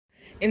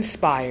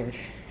inspired.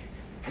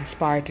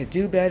 Inspired to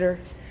do better,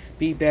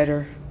 be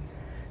better,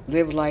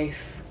 live life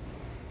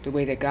the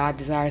way that God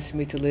desires for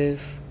me to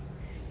live.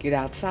 Get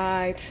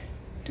outside,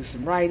 do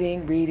some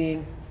writing,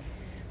 reading,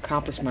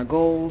 accomplish my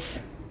goals,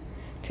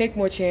 take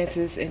more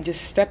chances, and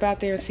just step out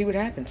there and see what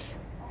happens.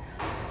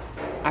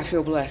 I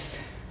feel blessed.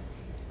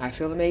 I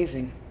feel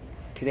amazing.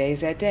 Today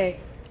is that day.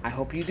 I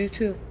hope you do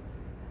too.